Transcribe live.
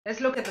Let's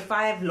look at the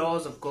 5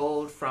 laws of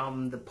gold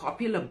from the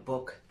popular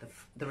book,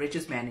 The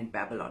Richest Man in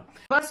Babylon.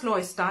 First law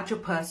is start your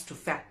purse to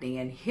fattening.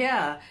 And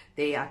here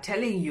they are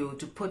telling you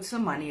to put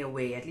some money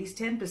away, at least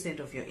 10%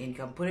 of your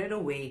income, put it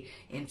away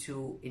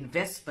into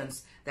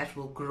investments that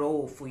will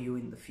grow for you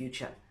in the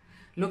future.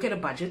 Look at a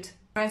budget.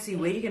 Try and see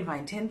where you can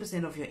find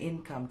 10% of your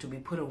income to be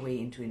put away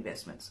into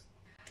investments.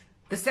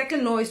 The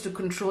second law is to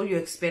control your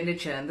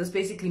expenditure, and this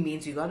basically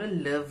means you got to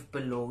live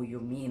below your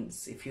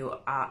means. If you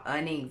are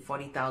earning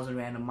 40,000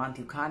 Rand a month,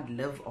 you can't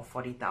live off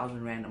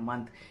 40,000 Rand a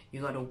month.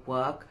 You got to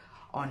work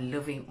on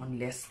living on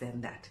less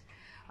than that.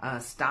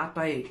 Start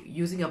by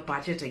using a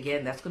budget.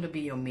 Again, that's going to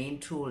be your main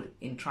tool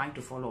in trying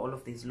to follow all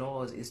of these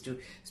laws, is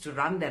to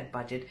run that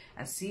budget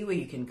and see where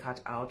you can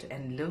cut out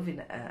and live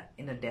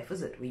in a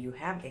deficit where you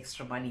have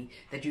extra money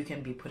that you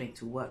can be putting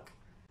to work.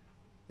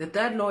 The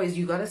third law is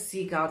you got to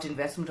seek out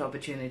investment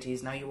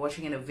opportunities. Now, you're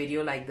watching in a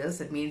video like this,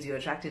 it means you're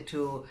attracted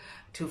to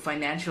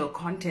financial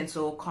content.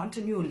 So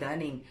continue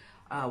learning,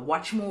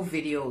 watch more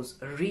videos,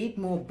 read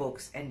more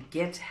books, and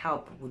get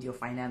help with your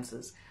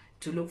finances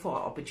to look for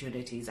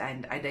opportunities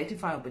and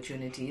identify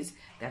opportunities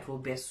that will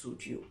best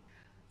suit you.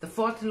 The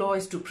fourth law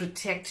is to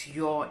protect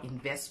your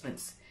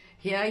investments.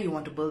 Here, you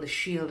want to build a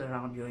shield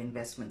around your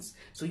investments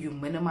so you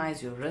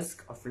minimize your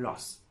risk of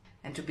loss.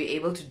 And to be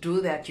able to do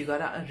that, you got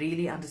to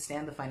really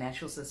understand the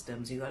financial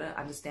systems. You got to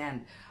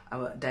understand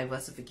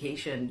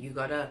diversification. You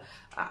got to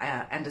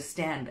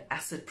understand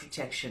asset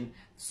protection.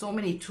 So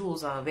many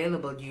tools are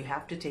available. You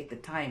have to take the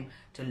time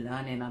to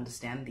learn and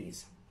understand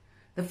these.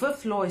 The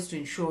fifth law is to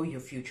ensure your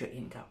future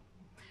income.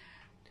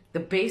 The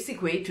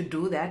basic way to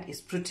do that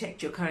is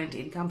protect your current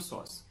income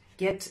source.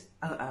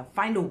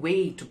 Find a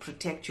way to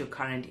protect your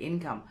current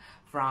income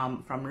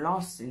from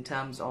loss in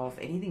terms of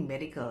anything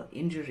medical,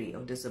 injury,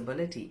 or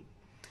disability.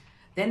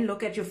 Then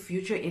look at your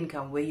future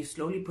income, where you're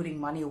slowly putting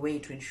money away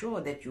to ensure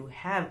that you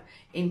have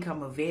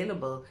income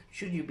available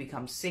should you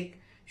become sick,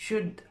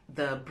 should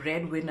the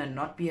breadwinner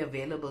not be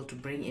available to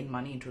bring in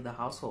money into the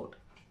household.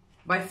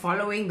 By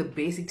following the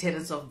basic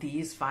tenets of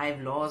these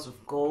 5 laws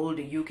of gold,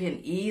 you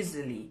can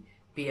easily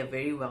be a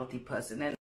very wealthy person. And